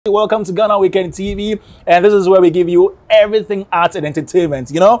Welcome to Ghana Weekend TV, and this is where we give you everything arts and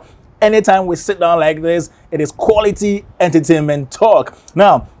entertainment. You know, anytime we sit down like this, it is quality entertainment talk.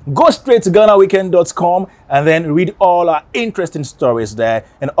 Now, go straight to GhanaWeekend.com and then read all our interesting stories there,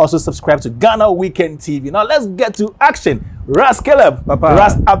 and also subscribe to Ghana Weekend TV. Now, let's get to action. Ras Caleb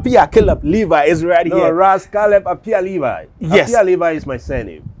Appiah-Levi is right here. No, Ras Caleb Appiah-Levi. Yes. Appiah-Levi is my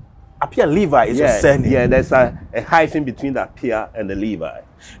surname. Appiah-Levi is your surname. Yeah, there's a hyphen between the Appiah and the Levi.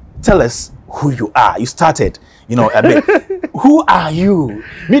 Tell us who you are. You started, you know, a bit. Who are you?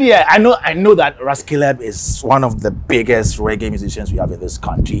 Media, I know that Ras Caleb is one of the biggest reggae musicians we have in this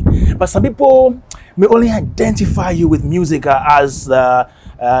country. But some people may only identify you with MUSIGA as the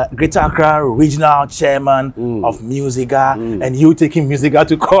Greater Accra Regional Chairman of MUSIGA, and you taking MUSIGA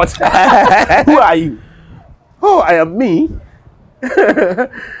to court. Who are you? Oh, I am me.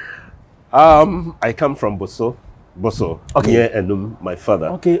 I come from Boso, okay. Near Enum, my father.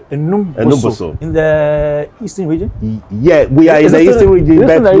 Okay, Enum Boso. In the eastern region? Yeah, we are in the eastern region,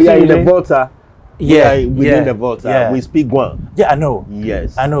 but we are in the Volta. Yeah, within the Volta. Yeah. We speak Guam. Yeah, I know.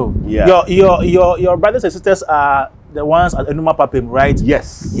 Yes. I know. Yeah. Your brothers and sisters are the ones at Enuma Papim, right?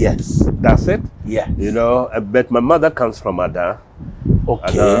 Yes. Yes. That's it. Yeah. You know, but my mother comes from Ada.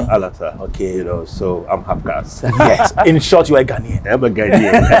 Okay. Ada Alata. Okay. You know, so I'm half caste. Yes. In short, you are Ghanaian. I'm a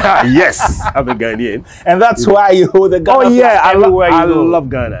Ghanaian. Yes, I'm a Ghanaian. And that's why you hold the Ghana flag everywhere you go. I love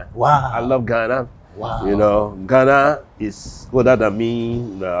Ghana. Wow. I love Ghana. Wow. You know, Ghana is older than me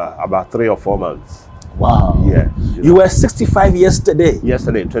about 3 or 4 months. Wow. Yeah. You were 65 yesterday.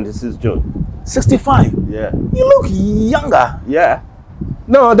 Yesterday, 26 June. 65? Yeah. You look younger. Yeah.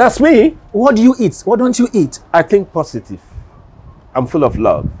 No, that's me. What do you eat? What don't you eat? I think positive. I'm full of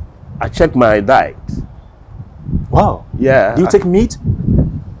love. I check my diet. Wow. Yeah. Do you take meat?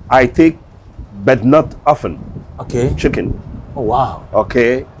 I take, but not often. Okay. Chicken. Oh, wow.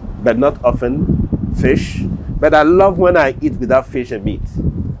 Okay. But not often. Fish. But I love when I eat without fish and meat.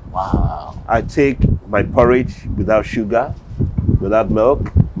 Wow. I take my porridge without sugar, without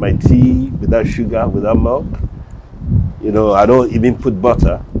milk. My tea without sugar, without milk. You know, I don't even put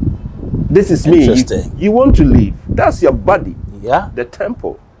butter. This is me. You want to live. That's your body. Yeah. The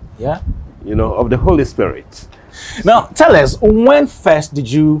temple. Yeah. You know, of the Holy Spirit. Now, tell us, when first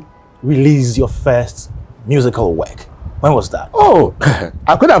did you release your first musical work? When was that? Oh,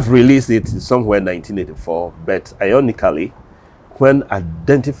 I could have released it somewhere in 1984, but ironically, when I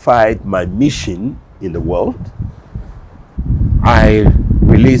identified my mission in the world, I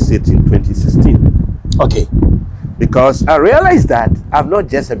released it in 2016. Okay. Because I realized that I'm not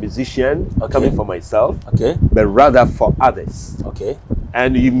just a musician coming for myself, but rather for others. Okay.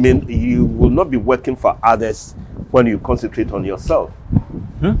 And you will not be working for others when you concentrate on yourself.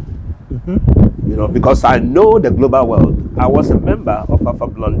 You know, because I know the global world. I was a member of Alpha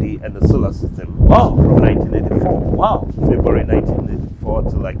Blondie and the Solar System. Wow. From 1984. Wow. February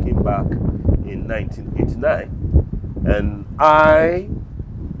 1984 till I came back in 1989. And I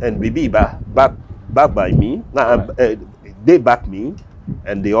and Bibiba back by me. They backed me,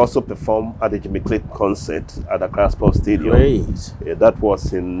 and they also performed at the Jimmy Click concert at Accra Sports Stadium. Great. Yeah, that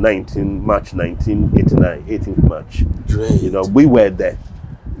was in March 1989, 18th March. Great. You know, we were there.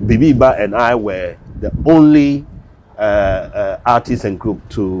 Bibiba and I were the only artists and group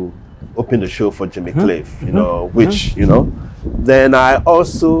to open the show for Jimmy Cliff, you know, which, you know. Then I'm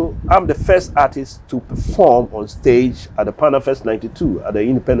the first artist to perform on stage at the Panafest 92 at the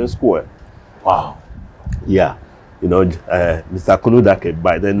Independence Square. Wow. Yeah. You know, Mr. Kunu Dake,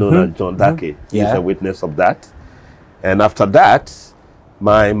 by then known as John Dake, he's a witness of that. And after that,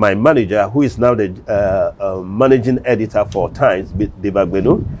 my manager, who is now the managing editor for Times,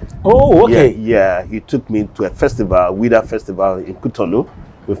 Debagbeno. Oh, okay. Yeah, he took me to a festival, Wida Festival in Cotonou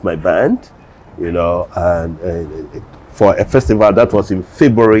with my band, you know, and for a festival that was in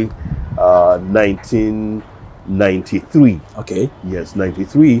February 1993. Okay. Yes,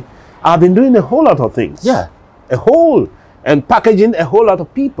 93. I've been doing a whole lot of things. Yeah. And packaging a whole lot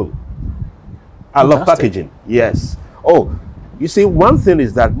of people. I love packaging. Yes. Oh, you see, one thing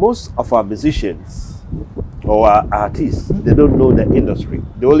is that most of our musicians or our artists, they don't know the industry.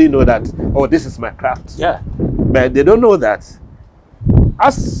 They only know that, oh, this is my craft. Yeah. But they don't know that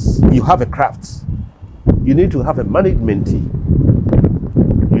as you have a craft, you need to have a management team.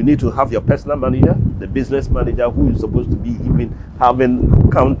 You need to have your personal manager, the business manager, who is supposed to be even having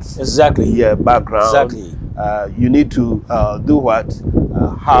accounts. Exactly. Yeah, background. Exactly. You need to do what?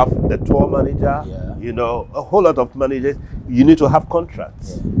 Have the tour manager. Yeah. You know, a whole lot of managers. You need to have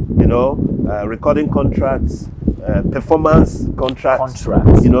contracts. You know, recording contracts, performance contracts.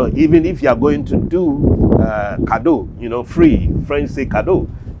 You know, even if you are going to do cadeau, you know, free, French say cadeau,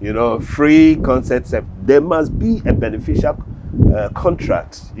 You know, free concerts. There must be a beneficial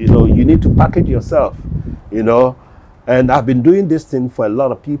contract. You know, you need to package yourself. You know, and I've been doing this thing for a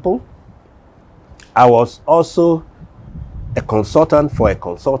lot of people. I was also a consultant for a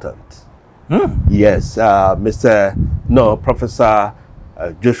consultant. Yes, Professor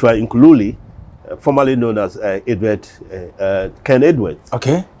Joshua Nkululi, formerly known as Ken Edwards.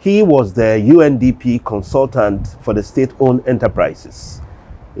 Okay. He was the UNDP consultant for the state-owned enterprises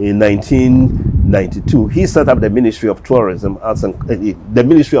in 1992. He set up the Ministry of Tourism the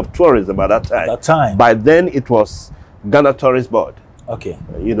Ministry of Tourism at that time. By then, it was Ghana Tourist Board. Okay.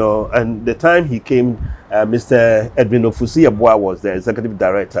 You know, and the time he came, Mr. Edwin Ofusi-Abua was the executive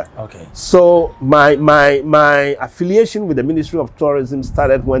director. Okay. So my affiliation with the Ministry of Tourism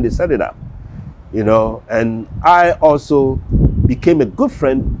started when they set it up. You know, and I also became a good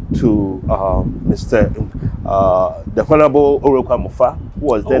friend to the Honorable Orokwa Mofa, who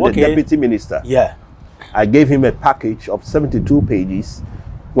was then the deputy minister. Yeah. I gave him a package of 72 pages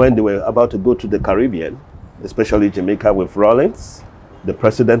when they were about to go to the Caribbean, especially Jamaica, with Rawlings, the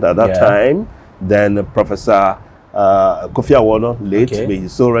president at that time, then Professor Kofi Awono, late, may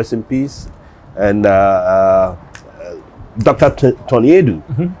his soul rest in peace, and Dr. Tony Edu,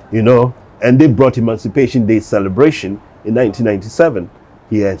 you know, and they brought Emancipation Day celebration in 1997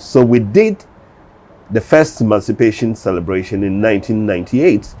 here. So we did the first Emancipation celebration in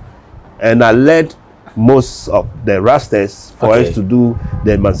 1998, and I led most of the rasters for us to do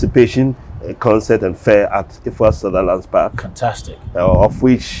the Emancipation concert and fair at Ifwa Sutherland's Park. Fantastic. Of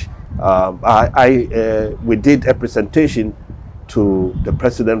which we did a presentation to the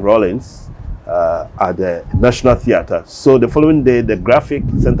President Rawlings at the National Theatre. So the following day, the graphic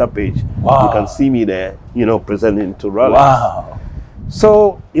center page, you can see me there, you know, presenting to Rawlings. Wow.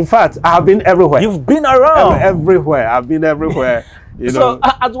 So, in fact, I've been everywhere. You've been around? Everywhere. I've been everywhere. You know. So,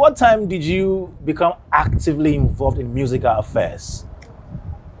 at what time did you become actively involved in musical affairs?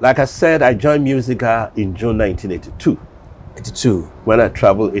 Like I said, I joined MUSIGA in June 1982. 82. When I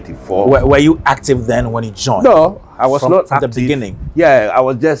traveled 84. Were you active then when you joined? No, I was not from active. The beginning? Yeah, I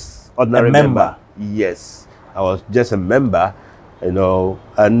was just ordinary a member. Yes, I was just a member, you know.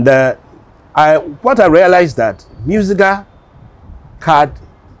 And what I realized that MUSIGA card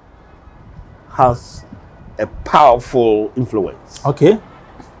has a powerful influence. Okay.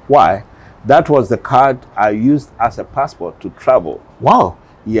 Why? That was the card I used as a passport to travel. Wow.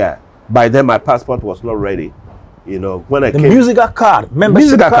 Yeah. By then, my passport was not ready. You know, when I the came... MUSIGA card,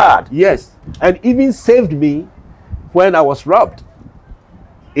 membership card. Yes. And even saved me when I was robbed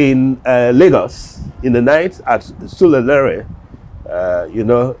in Lagos in the night at Sulelere, you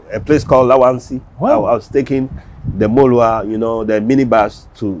know, a place called Lawansi. Wow. I was taking the Molua, you know, the minibus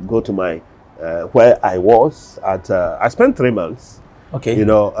to go to my, where I was at, I spent 3 months, you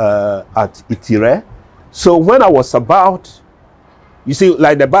know, at Itire. So when I was about, you see,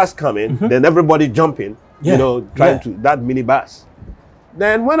 like the bus coming, then everybody jumping, you know, trying to, that minibus.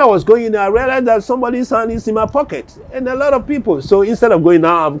 Then when I was going in, I realized that somebody's hand is in my pocket, and a lot of people. So instead of going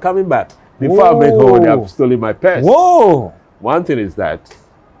now, I'm coming back. Before I make home, they have stolen my purse. Whoa! One thing is that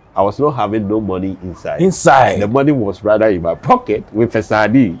I was not having no money inside. Inside. The money was rather in my pocket with a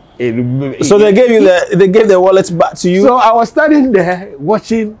sardine. So they gave you they gave the wallet back to you. So I was standing there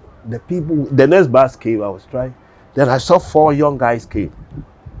watching the people. The next bus came. I was trying. Then I saw 4 young guys came.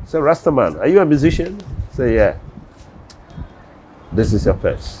 I said, Rastaman, are you a musician? I said, yeah. This is your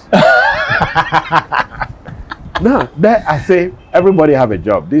purse. No, then I say, everybody have a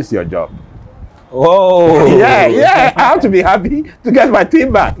job. This is your job. Oh. Yeah. I have to be happy to get my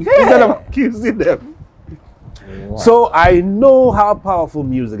team back instead of accusing them. Wow. So I know how powerful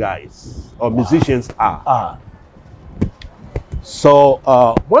MUSIGA is, or musicians are. So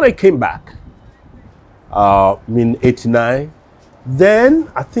when I came back, in 89,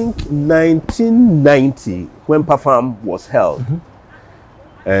 then I think 1990, when Perform was held,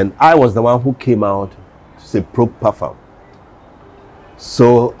 and I was the one who came out to say pro Perform.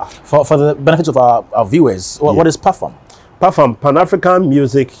 So for the benefit of our viewers, what is Perform? Perform, Pan-African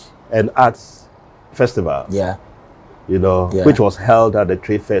Music and Arts Festival. Yeah. You know, which was held at the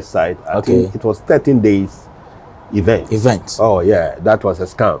Trade Fair site. I think it was 13 days event. Oh yeah, that was a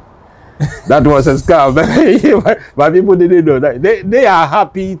scam. That was a scam. But people didn't know that. They are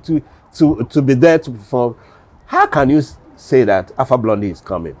happy to be there to perform. How can you say that Alpha Blondy is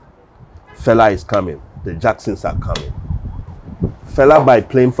coming? Fela is coming. The Jacksons are coming. Fela by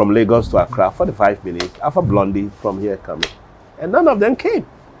plane from Lagos to Accra, 45 minutes. Alpha Blondy from here coming. And none of them came.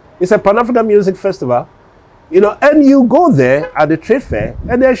 It's a Pan-African Music Festival. You know, and you go there at the trade fair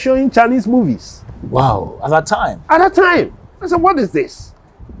and they're showing Chinese movies. Wow, at that time? At that time. I said, what is this?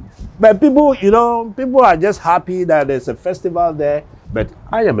 But people, you know, people are just happy that there's a festival there. But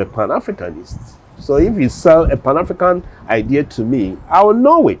I am a Pan-Africanist. So if you sell a Pan-African idea to me, I will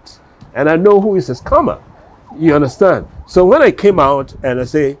know it. And I know who is a scammer. You understand? So when I came out and I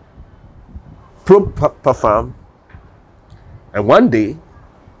say, pro-perform, and one day,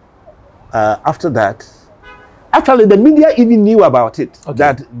 after that, actually the media even knew about it,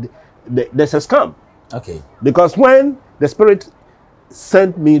 that there's a scam. Okay. Because when the Spirit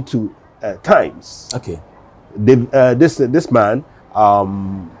sent me to Times, this man,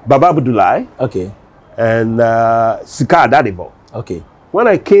 Baba Abdullahi, and Sika Adadivo. When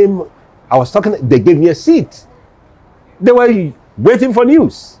I came, I was talking, they gave me a seat. They were waiting for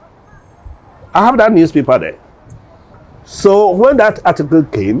news. I have that newspaper there. So when that article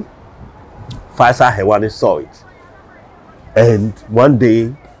came, Faisal Hewani saw it. And one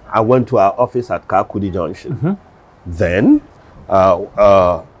day, I went to our office at Kakudi Junction. Then,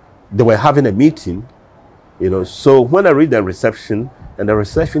 they were having a meeting, you know. So when I read the reception, and the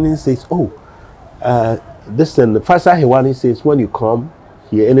receptionist says, listen, Faisal Hewani says, when you come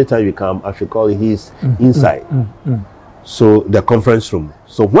here, anytime you come, I should call you, he's inside. So the conference room.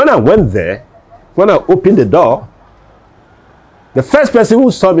 So when I went there, when I opened the door, the first person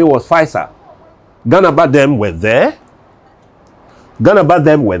who saw me was Faisal. Ghana Badem were there.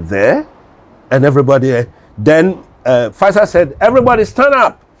 And everybody. Then Faisal said, everybody stand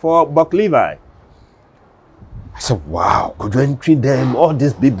up for Buck Levi. I said, wow, could you treat them, all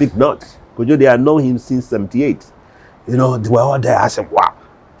these big nuts? Could you, they had known him since 78. You know, they were all there. I said, wow.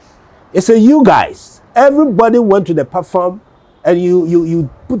 He said, you guys, everybody went to the platform and you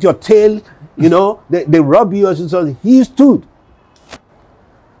put your tail, you know, they rub you or something. He stood.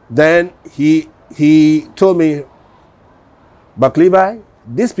 Then he told me, Buck Levi,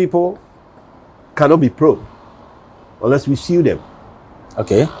 these people cannot be pro unless we sue them.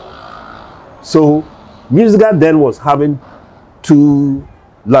 So MUSIGA then was having two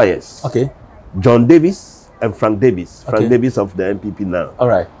lawyers. John Davis and Frank Davis. Frank Davis of the MPP now.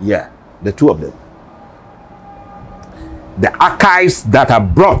 Yeah, the two of them. The archives that are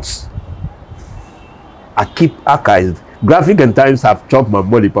brought, I keep archives. Graphic and Times have chopped my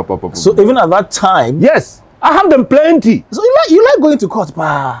money. So even at that time? Yes, I have them plenty. So you like going to court,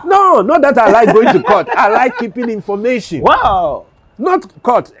 pa? No, not that I like going to court. I like keeping information. Wow. Not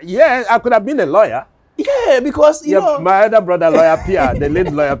court. Yeah, I could have been a lawyer. Yeah, because you know, my other brother, Lawyer Appiah, the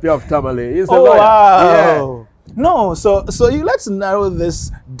late Lawyer Appiah of Tamale, he's a lawyer. Wow. Yeah. No, so you like to narrow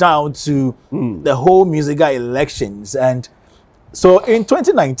this down to the whole MUSIGA elections, and so in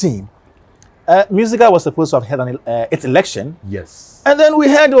 2019, MUSIGA was supposed to have held its election. Yes. And then we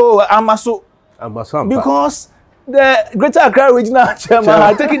had Amaso. Because the Greater Accra Regional Chairman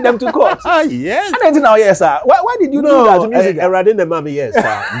had taken them to court. Yes. And now, yes, sir. Why did you do that to MUSIGA? Yes,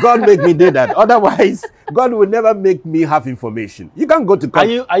 sir. God made me do that. Otherwise, God will never make me have information. You can't go to court.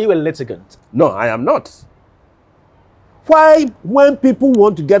 Are you a litigant? No, I am not. Why, when people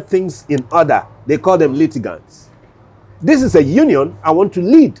want to get things in order, they call them litigants? This is a union I want to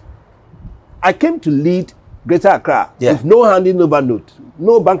lead. I came to lead Greater Accra with no handing over note,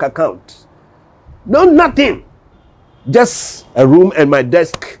 no bank account, no nothing. Just a room and my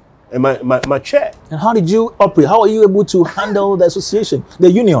desk and my chair. And how did you operate? How are you able to handle the association, the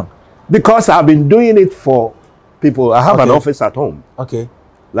union? Because I've been doing it for people. I have an office at home.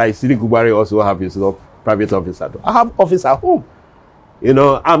 Like Sidi Kubari also have his private office at home. I have office at home. You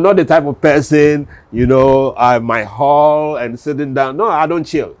know, I'm not the type of person, you know, I have my hall and sitting down. No, I don't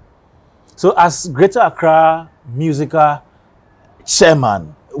chill. So as Greater Accra MUSIGA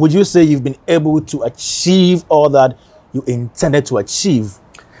Chairman, would you say you've been able to achieve all that you intended to achieve?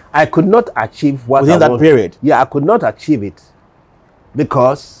 I could not achieve what within that period. Yeah, I could not achieve it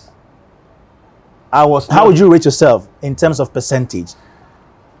because I was. How would you rate yourself in terms of percentage?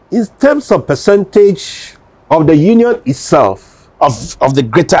 In terms of percentage of the union itself, of the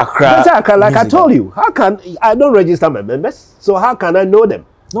Greater Accra. Greater Accra, like I told you, how can I don't register my members? So how can I know them?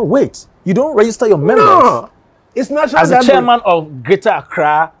 No, wait. You don't register your members? No. It's national. As the chairman of Greater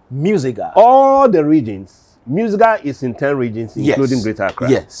Accra MUSIGA. All the regions. MUSIGA is in 10 regions, including Greater Accra.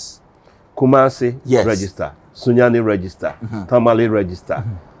 Yes. Kumasi register. Sunyani register. Tamale register.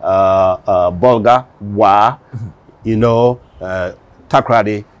 Bolga, Wa, you know,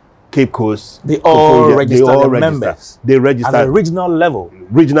 Takrady, Cape Coast. They all register members. They register at the regional level.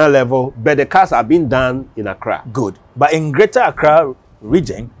 Regional level, but the cards are being done in Accra. Good. But in Greater Accra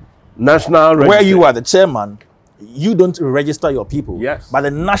region, national register, where you are the chairman, you don't register your people. Yes. But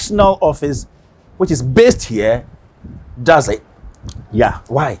the national office, which is based here, does it. Yeah.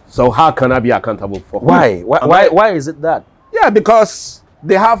 Why? So how can I be accountable for? Why? Why is it that? Yeah, because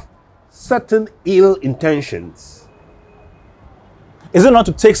they have certain ill intentions. Is it not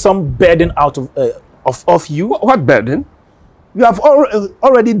to take some burden out of you? What burden? You have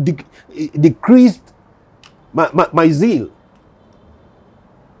already decreased my zeal.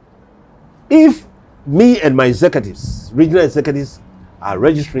 If me and my executives, regional executives, are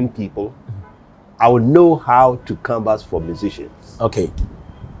registering people, I will know how to canvass for musicians. Okay.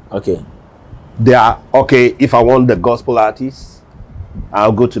 Okay. They are, okay, if I want the gospel artists,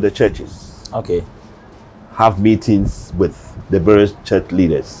 I'll go to the churches. Okay. Have meetings with the various church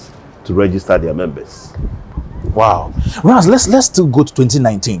leaders to register their members. Wow. Ras, let's still go to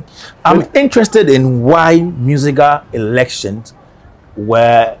 2019. I'm interested in why MUSIGA elections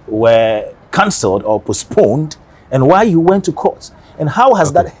were cancelled or postponed, and why you went to court, and how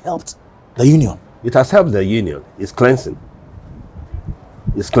has that helped the union? It has helped the union. It's cleansing.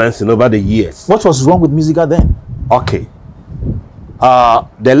 It's cleansing over the years. What was wrong with MUSIGA then? Okay.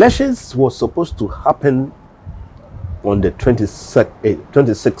 The elections was supposed to happen on the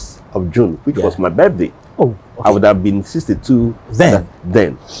 26th of June, which was my birthday. Oh, okay. I would have been 62 then.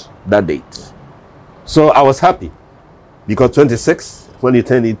 That date. So I was happy because 26, when you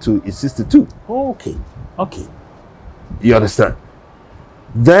turn it to, is 62. Okay. Okay. You understand?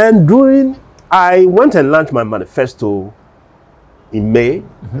 Then I went and launched my manifesto in May,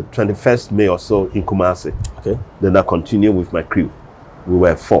 21st May or so in Kumasi. Okay. Then I continued with my crew. We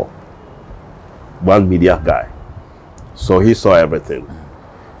were 4. One media guy. So he saw everything.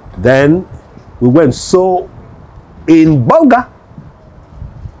 Then we went so in Bulga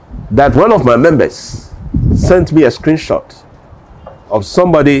that one of my members sent me a screenshot of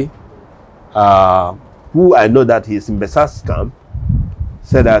somebody who I know that he's in Bessa's camp.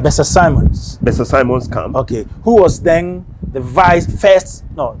 Said that Bessa Simons. Bessa Simons camp. Okay. Who was then the first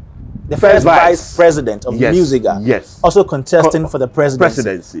vice president of MUSIGA. Yes. Also contesting for the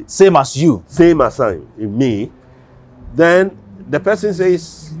presidency. Same as you. Same as me. Then the person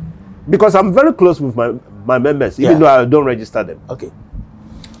says, because I'm very close with my members, even though I don't register them. Okay.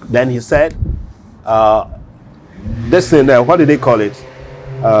 Then he said, this thing there, what do they call it?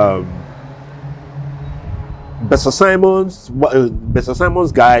 Bessa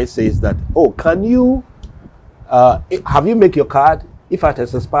Simons guy says that, oh, can you, have you make your card? If it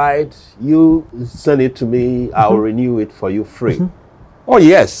has expired, you send it to me, I'll renew it for you free. Oh,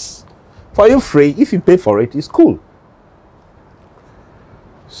 yes. For you free, if you pay for it, it's cool.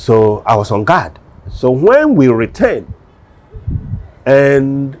 So I was on guard. So when we returned,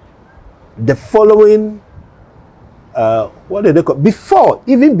 and the following, what did they call?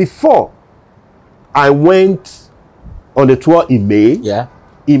 Even before I went on the tour in May,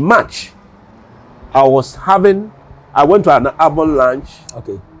 in March, I went to an urban lunch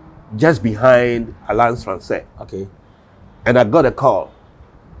just behind Alliance Française. Okay. And I got a call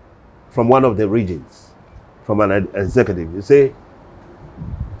from one of the regions, from an executive. You say,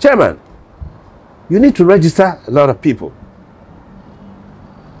 Chairman, you need to register a lot of people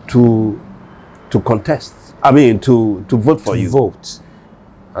to contest. I mean, to vote for you. Vote.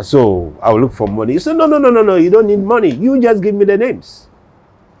 And so I will look for money. He said, no, you don't need money. You just give me the names.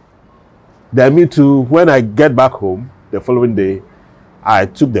 Then when I get back home the following day, I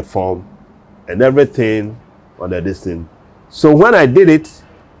took the form and everything on the listing. So when I did it,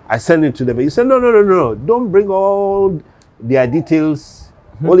 I sent it to them. He said, no, don't bring all their details,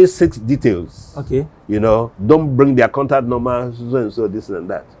 only 6 details. Okay. You know, don't bring their contact number, so and so, this and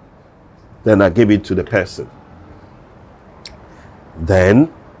that. Then I gave it to the person.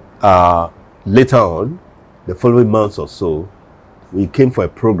 Then later on, the following months or so, we came for a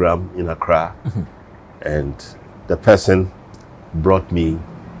program in Accra, and the person brought me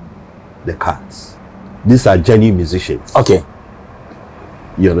the cards. These are genuine musicians. Okay.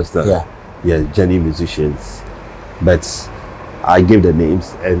 You understand? Yeah. Yeah, genuine musicians. But I gave the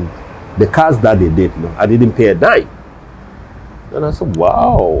names, and the cards that they did, I didn't pay a dime. And I said,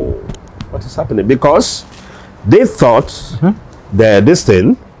 wow, what is happening? Because they thought that this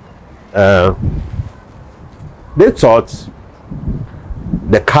thing, they thought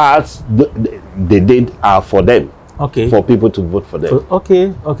the cards they did are for them. Okay. For people to vote for them.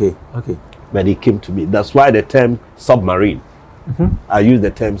 Okay. But it came to me. That's why the term submarine. I use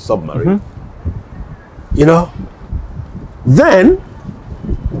the term submarine. You know, then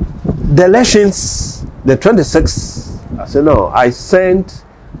the elections, the 26th, I said, no, I sent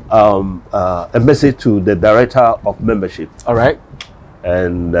a message to the director of membership. All right.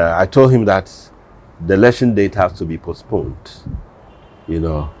 And I told him that the election date has to be postponed. You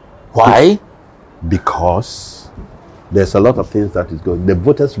know. Why? Because there's a lot of things that is going. The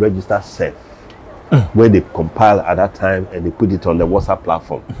voters register said, where they compile at that time and they put it on the WhatsApp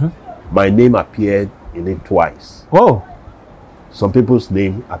platform. my name appeared in it twice. Whoa. Some people's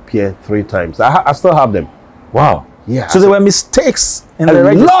name appeared 3 times. I still have them. Wow. Yeah. So there were mistakes in the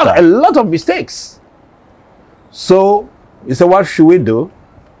register. A lot of mistakes. So he said, what should we do?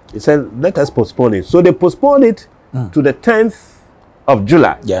 He said, let us postpone it. So they postponed it to the 10th of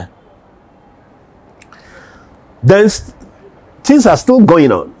July. Yeah. Then things are still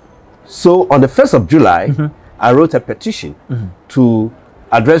going on. So on the 1st of July, I wrote a petition to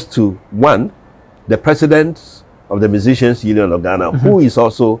address to one, the president of the Musicians Union of Ghana, who is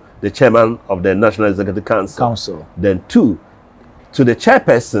also the chairman of the National Executive Council. Then 2, to the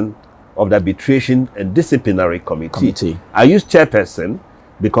chairperson of the Arbitration and Disciplinary Committee. I use chairperson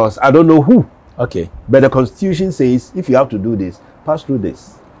because I don't know who. Okay. But the Constitution says if you have to do this, pass through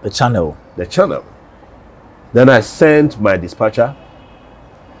this. The channel. The channel. Then I sent my dispatcher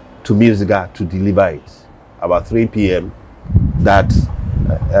to MUSIGA to deliver it about 3 p.m. that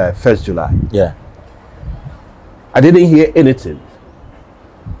 1st July. Yeah. I didn't hear anything.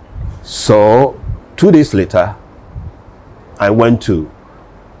 So 2 days later, I went to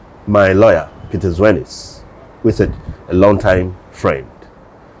my lawyer, Peter Zwenis, who is a long-time friend.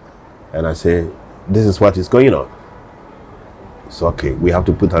 And I said, this is what is going on. So, okay, we have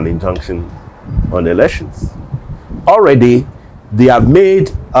to put an injunction on the elections. Already, they have made,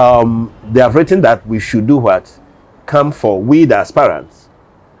 they have written that we should do what? Come for, we the aspirants,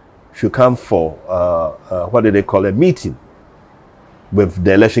 should come for, what do they call a meeting with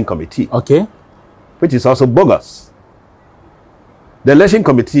the election committee. Okay. Which is also bogus. The election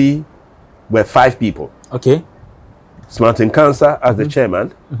committee were 5 people. Okay. Smartin Cancer as the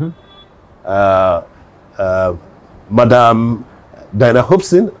chairman. Madam Diana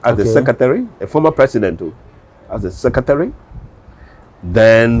Hobson as the secretary, a former president too, as the secretary.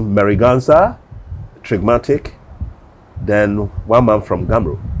 Then Mary Gansa, Trigmatic. Then one man from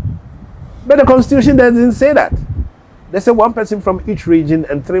Gamro. But the Constitution doesn't say that. They say 1 person from each region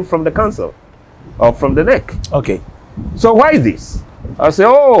and 3 from the council or from the NEC. Okay. So why is this? I say,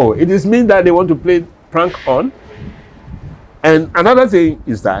 oh, it is mean that they want to play prank on. And another thing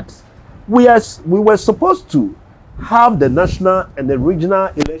is that we were supposed to have the national and the regional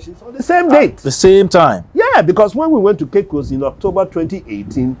elections on the same date. The same time. Yeah, because when we went to Cape Coast in October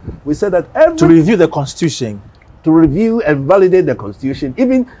 2018, we said that to review the Constitution. To review and validate the Constitution.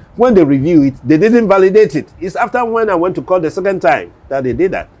 Even when they review it, they didn't validate it. It's after when I went to court the second time that they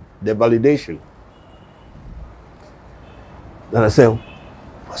did that, the validation. Then I said,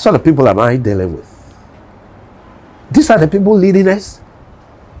 what sort of people am I dealing with? These are the people leading us.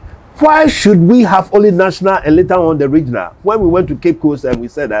 Why should we have only national and later on the regional? When we went to Cape Coast and we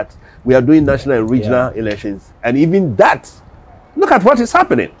said that we are doing national and regional elections, and even that, look at what is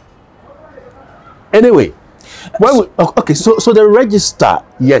happening. Anyway, okay, so the register,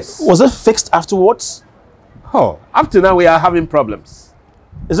 yes, was it fixed afterwards? Oh, up to now we are having problems.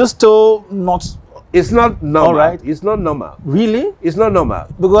 Is it still not? It's not normal. All right. It's not normal. Really? It's not normal.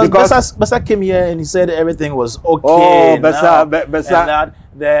 Because Bessa came here and he said everything was okay. Oh, Bessa. And that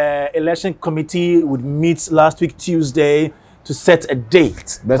the election committee would meet last week Tuesday to set a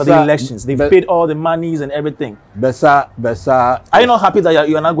date for the elections. They've paid all the monies and everything. Bessa. Are you not happy that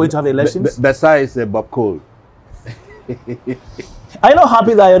you are not going to have elections? Bessa is a Bob Cole. Are you not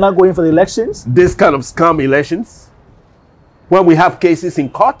happy that you're not going for the elections? This kind of scam elections, when we have cases in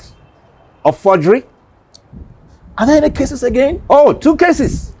court of forgery. Are there any cases again? Oh, 2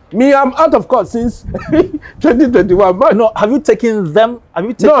 cases. Me, I'm out of court since 2021. But no, have you taken them?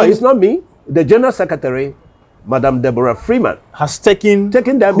 No, it's not me. The General Secretary, Madam Deborah Freeman, has taken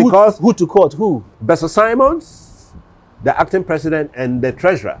them because... Who to court? Who? Bessa Simons, the acting president, and the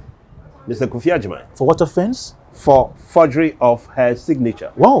treasurer, Mr. Kofi Agyeman. For what offense? For forgery of her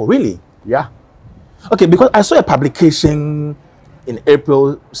signature. Wow, really? Yeah. Okay, because I saw a publication in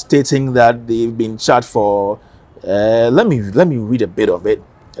April stating that they've been charged for let me read a bit of it.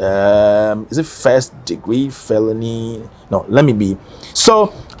 Is it 1st degree felony? No, let me be.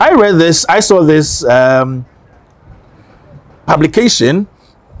 So I read this, I saw this publication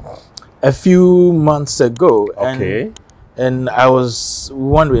a few months ago. Okay. And I was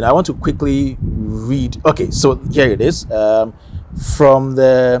wondering, I want to quickly read. Okay, so here it is. From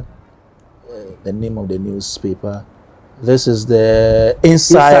the name of the newspaper. This is the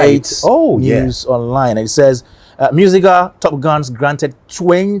Insight News Online. And it says, MUSIGA Top Guns granted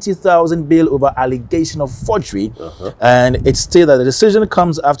 20,000 bail over allegation of forgery. And it states that the decision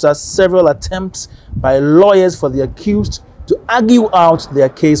comes after several attempts by lawyers for the accused to argue out their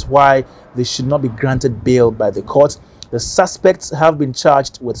case why they should not be granted bail by the court. The suspects have been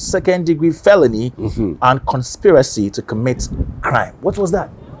charged with 2nd degree felony and conspiracy to commit crime. What was that?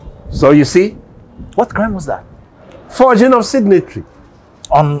 So you see, What crime was that? forging of signatory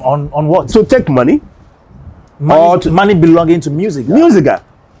On what? to take money. Money belonging to music. MUSIGA.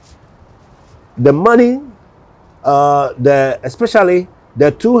 The money, especially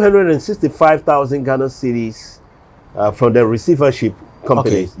the 265,000 Ghana cedis from the receivership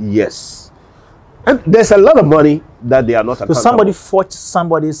companies. Okay. Yes. And there's a lot of money that they are not accountable. So somebody forged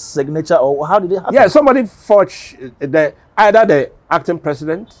somebody's signature, or how did it happen? Yeah, somebody forged either the acting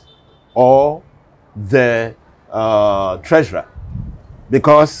president or the treasurer.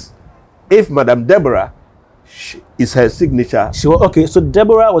 Because if Madam Deborah is her signature. Okay, so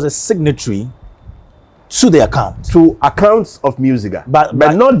Deborah was a signatory to the account. To accounts of MUSIGA. But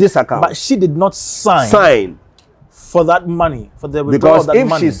not this account. But she did not sign for that money, for the withdrawal of that money.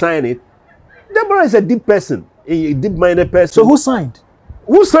 Because if she signed it, Deborah is a deep person, a deep-minded person. So who signed?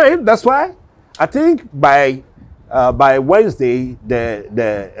 Who signed? That's why I think by Wednesday,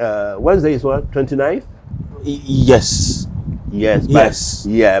 Wednesday is what, 29th? Yes. Yes.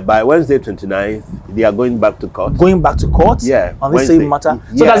 By Wednesday 29th, they are going back to court. Going back to court? Yeah. On the same matter?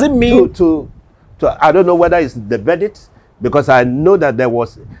 So yeah, does it mean to I don't know whether it's the verdict, because I know that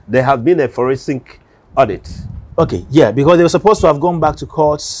there have been a forensic audit. Okay, yeah, because they were supposed to have gone back to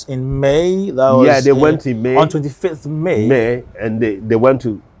court in May. That was, they went in May. On 25th May. May, and they went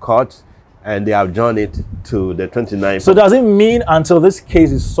to court, and they adjourned it to the 29th. So does it mean until this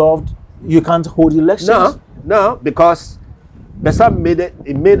case is solved, you can't hold elections? No, because Bessa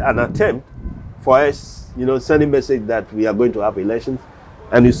made an attempt for us, sending message that we are going to have elections,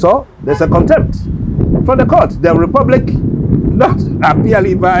 and you saw there's a contempt from the court. The Republic, not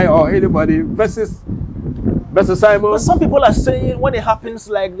Appiah-Levi or anybody, versus Bessa Simons. But some people are saying when it happens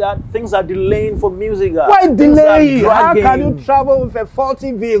like that, things are delaying for MUSIGA. Why delay? How can you travel with a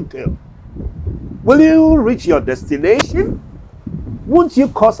faulty vehicle? Will you reach your destination? Won't you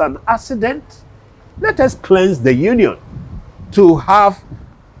cause an accident? Let us cleanse the union to have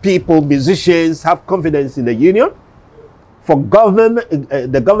people, musicians, have confidence in the union. For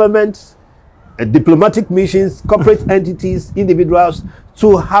the government, diplomatic missions, corporate entities, individuals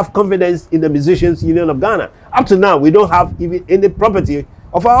to have confidence in the Musicians Union of Ghana. Up to now, we don't have even any property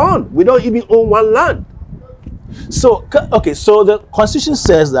of our own. We don't even own one land. So, okay, so the Constitution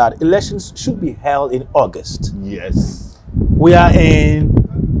says that elections should be held in August. Yes. We are in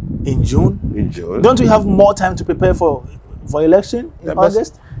June. In June. Don't we have more time to prepare for election in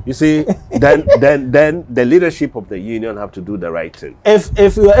August? You see, then the leadership of the union have to do the right thing.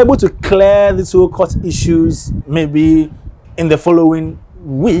 If we are able to clear these whole court issues, maybe in the following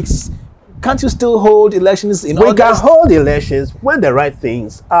weeks, can't you still hold elections in August? We can hold elections when the right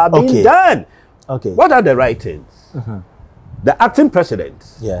things are being done. Okay. What are the right things? The acting president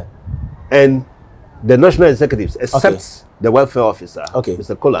and the national executives, except the welfare officer,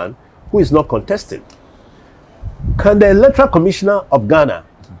 Mr. Kolan, who is not contesting. Can the electoral commissioner of Ghana,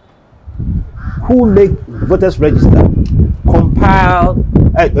 who make voters register, compile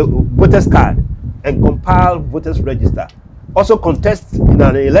voters card and compile voters register, also contest in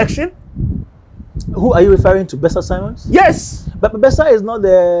an election? Who are you referring to? Bessa Simons? Yes. But Bessa is not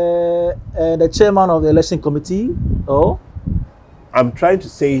the chairman of the election committee. Oh, I'm trying to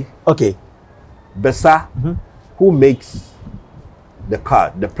say. Okay. Bessa, who makes the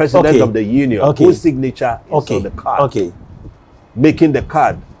card, the president of the union, whose signature is on the card. Okay. Making the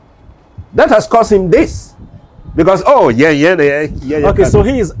card. That has caused him this. Because, okay, so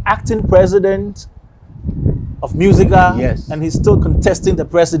he is acting president of MUSIGA. Yes. And he's still contesting the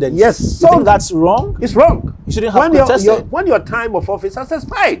presidency. Yes. So you think that's wrong? It's wrong. You shouldn't have contested. When your time of office has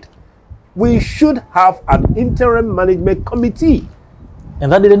expired, we should have an interim management committee.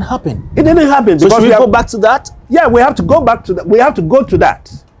 And that didn't happen. It didn't happen. So should we go back to that? Yeah, we have to go back to that. We have to go to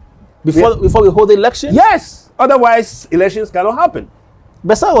that. Before we hold the election? Yes. Otherwise, elections cannot happen.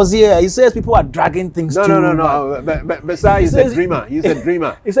 Bessa was here. He says people are dragging things No. Bessa is a dreamer. He's a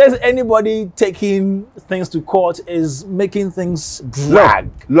dreamer. He says anybody taking things to court is making things drag.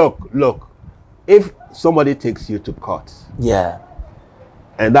 Look. If somebody takes you to court,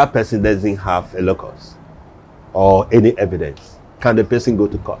 and that person doesn't have a locus or any evidence, can the person go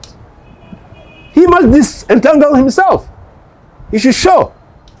to court? He must disentangle himself. He should show.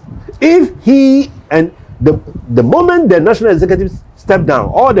 If he and the moment the national executives step down,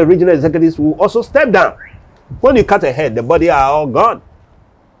 all the regional executives will also step down. When you cut a head, the body are all gone.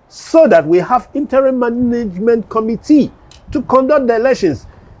 So that we have interim management committee to conduct the elections.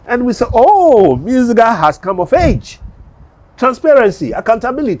 And we say, oh, MUSIGA has come of age. Transparency,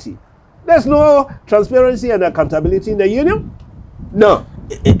 accountability. There's no transparency and accountability in the union. No.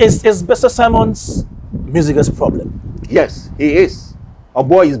 Is Bessa Simons MUSIGA's problem? Yes, he is. a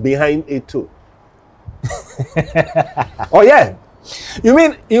boy is behind it too. Oh yeah. You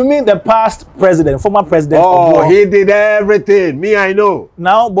mean the past president, former president? Oh, he did everything. Me, I know.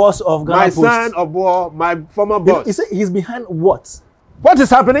 Now boss of Ghana My Post. son Obo, my former boss. He said he's behind what? What is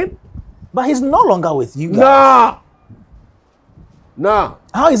happening? But he's no longer with you guys. No. No.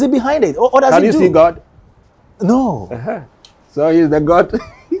 How is he behind it? What does Can he you do? see God? No. So he's the God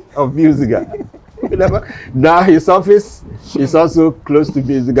of MUSIGA. Now his office is also close to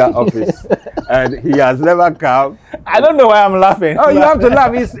MUSIGA office, and he has never come. I don't know why I'm laughing. Oh, you have to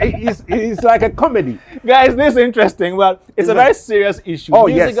laugh. It's like a comedy. Guys, this is interesting. Well, it's a very serious issue. Oh,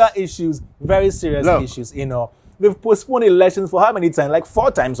 MUSIGA yes. issues, very serious Look. issues. You know, they've postponed elections for how many times? Like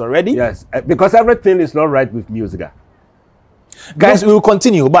 4 times already. Yes, because everything is not right with MUSIGA. Guys, we will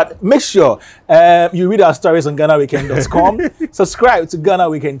continue, but make sure you read our stories on GhanaWeekend.com. Subscribe to Ghana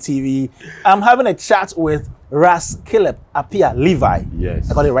Weekend TV. I'm having a chat with Ras Caleb Appiah-Levi. Yes.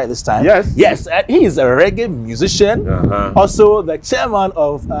 I got it right this time. Yes. Yes, he is a reggae musician. Also the chairman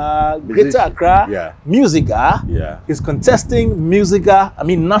of Greater Accra MUSIGA. Yeah. He's contesting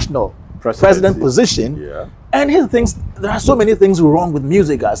national president position. Yeah. And he thinks there are so many things wrong with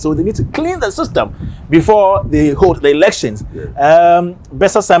MUSIGA, so they need to clean the system before they hold the elections. Yeah.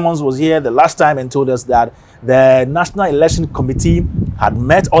 Bessa Simons was here the last time and told us that the National Election Committee had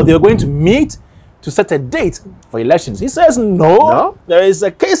met, or they were going to meet to set a date for elections. He says no. There is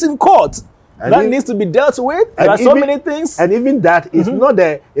a case in court that needs to be dealt with. There are so many things. And even that is not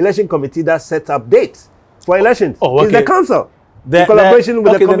the election committee that sets up dates for elections. Oh, okay. It's the council. In collaboration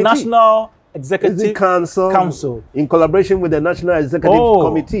with the committee. The National Executive Council in collaboration with the National Executive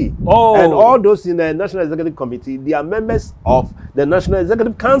Committee. And all those in the National Executive Committee, they are members of the National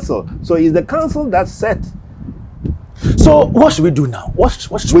Executive Council. So it's the council that set. So what should we do now? What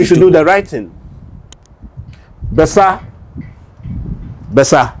should we should do the right thing. Bessa,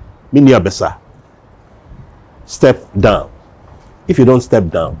 Minia Bessa, step down. If you don't step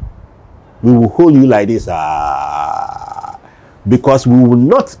down, we will hold you like this. Because we will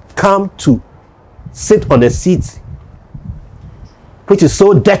not come to sit on a seat which is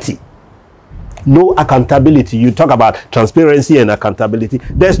so dirty. No accountability. You talk about transparency and accountability.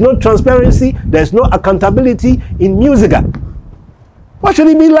 There's no transparency, there's no accountability in MUSIGA. Why should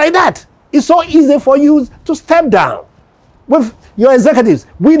it be like that? It's so easy for you to step down. With your executives,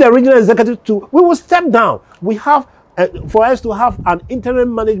 we the regional executives too, we will step down. We have, for us to have an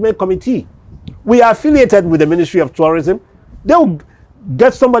interim management committee. We are affiliated with the Ministry of Tourism. They'll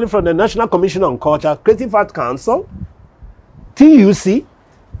get somebody from the National Commission on Culture, Creative Arts Council, TUC,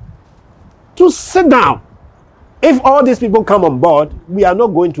 to sit down. If all these people come on board, we are not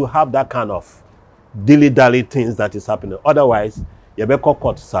going to have that kind of dilly-dally things that is happening. Otherwise, you better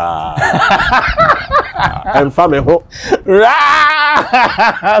court, sir. And family hope. But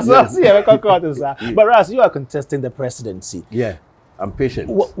Ras, you are contesting the presidency. Yeah, I'm patient.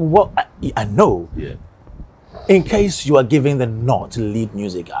 What I know. Yeah. In case you are giving the nod to lead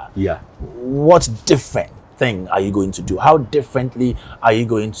MUSIGA, what different thing are you going to do? How differently are you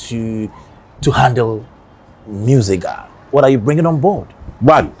going to handle MUSIGA? What are you bringing on board?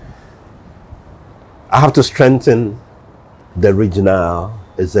 One, I have to strengthen the regional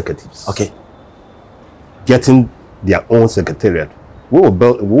executives. Okay. Getting their own secretariat. We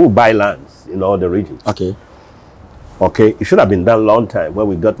will buy lands in all the regions. Okay. Okay. It should have been done a long time when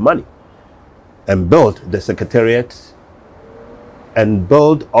we got money. And build the secretariat, and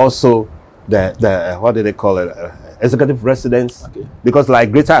build also the what do they call it, executive residence. Okay. Because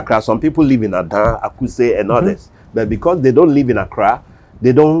like Greater Accra, some people live in Adan, Akuse, and others. But because they don't live in Accra,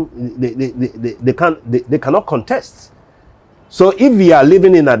 they cannot contest. So if you are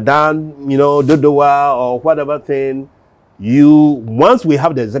living in Adan, Dodowa or whatever thing, once we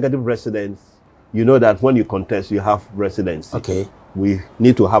have the executive residence, you know that when you contest, you have residency. Okay. We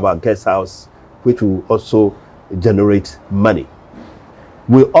need to have a guest house, which will also generate money.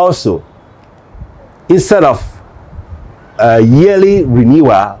 We also, instead of a yearly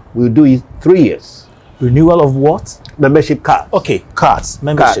renewal, we'll do it 3 years. Renewal of what? Membership cards. Okay, cards,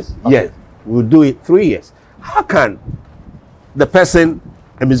 membership. Cards. Okay. Yes, we'll do it 3 years. How can the person,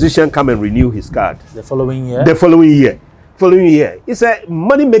 a musician, come and renew his card? The following year? The following year. Following year. It's a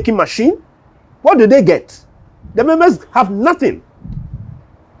money-making machine. What do they get? The members have nothing.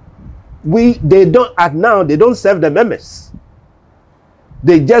 They don't serve the members.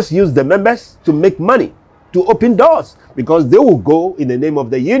 They just use the members to make money, to open doors, because they will go in the name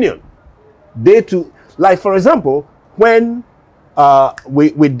of the union. Like for example, when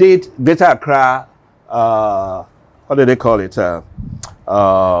we did Greater Accra, what do they call it?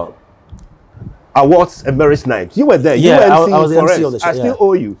 awards and marriage night. You were there. Yeah, you I was the for MC us. of the show. I still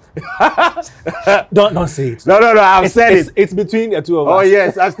owe you. Don't say it. No. I've said it. It's between the two of us. Oh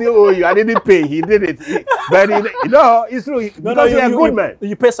yes, I still owe you. I didn't pay. He did it. But it's true. Because you're a good man.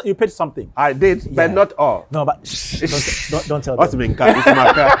 You paid something. I did, but not all. No, but don't tell What's them. been cut? It's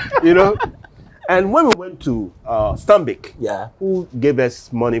my car. And when we went to Stanbic, who gave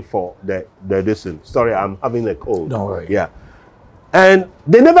us money for the edition? Sorry, I'm having a cold. Don't worry. Yeah. And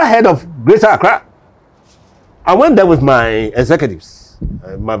they never heard of Greater Accra. I went there with my executives,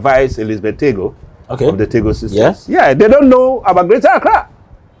 my vice, Elizabeth Tego, of the Tego sisters. Yeah, they don't know about Greater Accra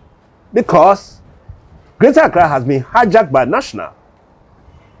because Greater Accra has been hijacked by National.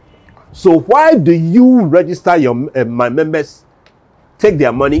 So why do you register my members, take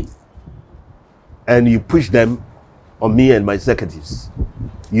their money, and you push them on me and my executives?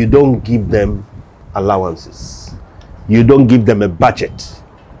 You don't give them allowances. You don't give them a budget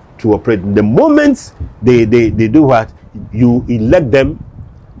to operate. The moment they do what, you elect them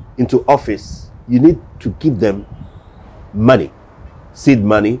into office, you need to give them money, seed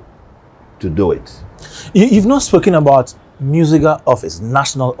money, to do it. You've not spoken about MUSIGA office,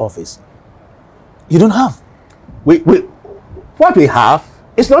 national office. You don't have. What we have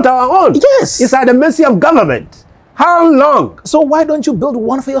is not our own. Yes. It's at the mercy of government. How long? So why don't you build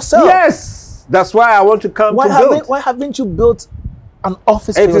one for yourself? Yes. That's why I want to come to build. Why haven't you built an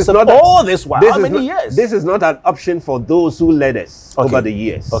office for It is yourself not all this while? How many years? This is not an option for those who led us over the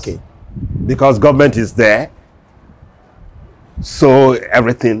years. Okay. Because government is there. So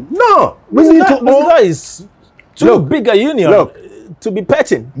everything. No. We need to MUSIGA is too big a union to be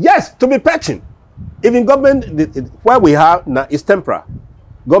patching. Yes, to be patching. Even government, what we have now is temporary.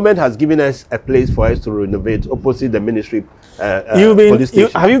 Government has given us a place for us to renovate opposite the ministry police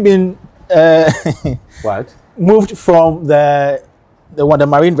station. Have you been what? Moved from the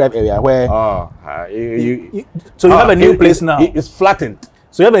Marine Drive area where? So you have a new place now. It's flattened.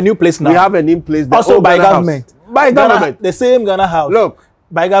 So you have a new place now. We have a new place. Also by government. By government. The same Ghana house. Look.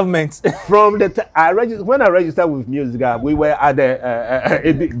 By government. From the when I registered with MUSIGA, we were at the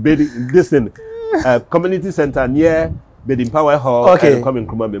community center near Bedin Power Hall and Kwame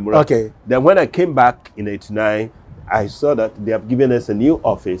Nkrumah Memorial. Okay. Then when I came back in '89, I saw that they have given us a new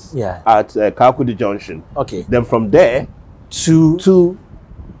office at Kalkudi Junction. Okay. Then from there to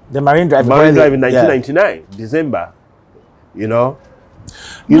the Marine Drive. Marine Drive in 1999, December.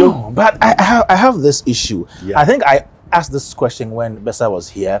 But I have this issue. I think I asked this question when Bessa was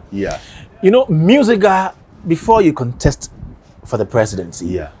here. MUSIGA, before you contest for the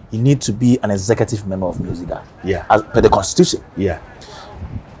presidency, you need to be an executive member of MUSIGA. As per the constitution. Who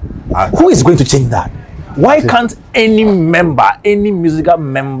is going to change that? Why can't any MUSIGA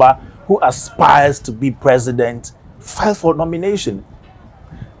member who aspires to be president file for nomination?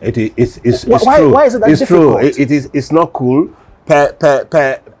 It's true. Why is it that difficult? It's not cool.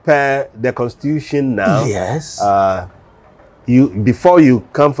 Per the constitution now. Yes. Before you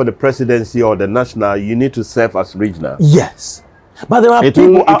come for the presidency or the national, you need to serve as regional. Yes. But there are it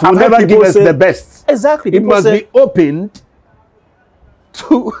will never give us the best. Exactly. It must be opened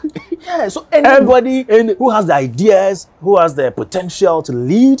to so anybody who has the ideas, who has the potential to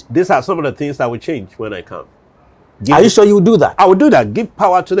lead. These are some of the things that will change when I come. Are you sure you will do that? I will do that. Give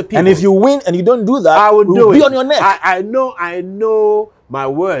power to the people. And if you win and you don't do that, I will do it. Be on your neck. I know my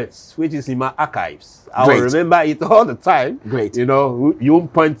words, which is in my archives. I will remember it all the time. Great. You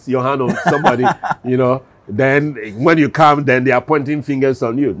won't point your hand on somebody, then when you come, then they are pointing fingers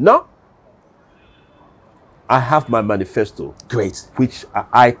on you. No. I have my manifesto. Great. Which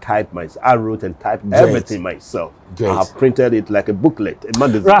I typed myself. I wrote and typed everything myself. Great. I have printed it like a booklet, a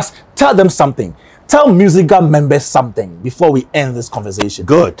magazine. Ras, tell them something. Tell MUSIGA members something before we end this conversation.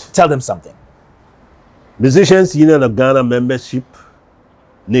 Good. Tell them something. Musicians Union of Ghana membership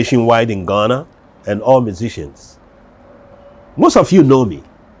nationwide in Ghana and all musicians. Most of you know me.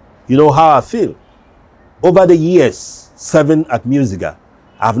 You know how I feel. Over the years, 7 at MUSIGA,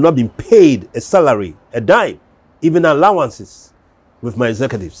 I have not been paid a salary, a dime, even allowances with my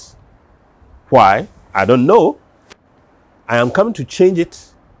executives. Why? I don't know. I am coming to change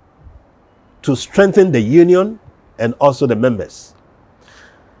it to strengthen the union and also the members.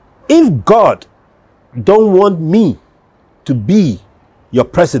 If God don't want me to be your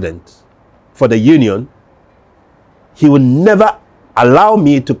president for the union, he will never allow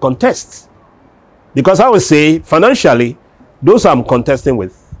me to contest. Because I would say, financially, those I'm contesting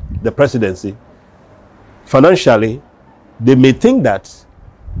with the presidency, financially, they may think that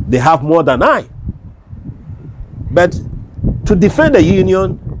they have more than I. But to defend the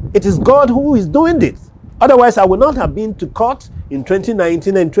union, it is God who is doing this. Otherwise, I would not have been to court in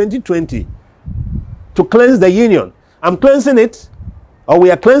 2019 and 2020 to cleanse the union. I'm cleansing it, or we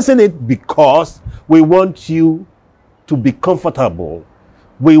are cleansing it because we want you to be comfortable.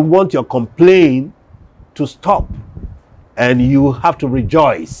 We want your complaint to stop. And you have to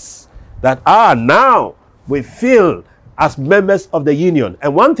rejoice that, now we feel as members of the union.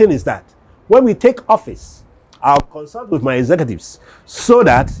 And one thing is that when we take office, I'll consult with my executives so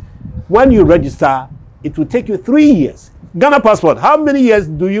that when you register, it will take you 3 years. Ghana passport, how many years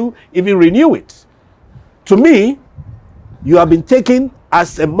do you even renew it? To me, you have been taken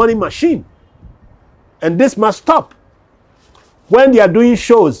as a money machine. And this must stop. When they are doing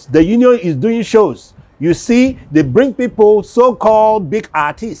shows, the union is doing shows. You see, they bring people, so-called big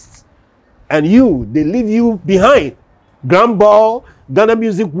artists, and they leave you behind. Grand Ball, Ghana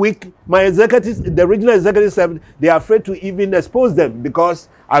Music Week, my executives, the regional executives, they are afraid to even expose them because,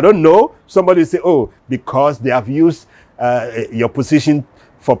 I don't know, somebody say, because they have used your position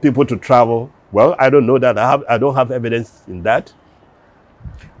for people to travel. Well, I don't know that. I don't have evidence in that.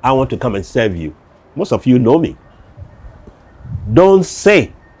 I want to come and serve you. Most of you know me. Don't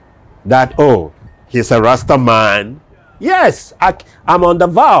say that, he's a Rasta man. Yes, I'm on the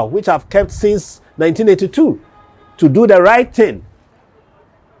vow, which I've kept since 1982, to do the right thing.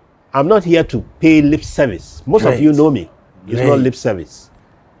 I'm not here to pay lip service. Most of you know me. It's not lip service.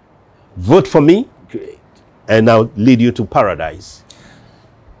 Vote for me, and I'll lead you to paradise.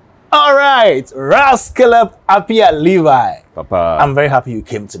 All right, Ras Caleb Appiah-Levi. Papa, I'm very happy you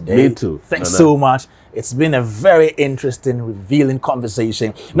came today. Me too. Thanks so much. It's been a very interesting, revealing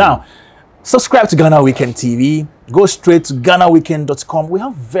conversation. Now, subscribe to Ghana Weekend TV. Go straight to GhanaWeekend.com. We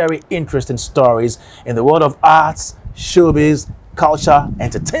have very interesting stories in the world of arts, showbiz, culture,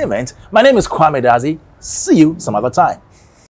 entertainment. My name is Kwame Dazi. See you some other time.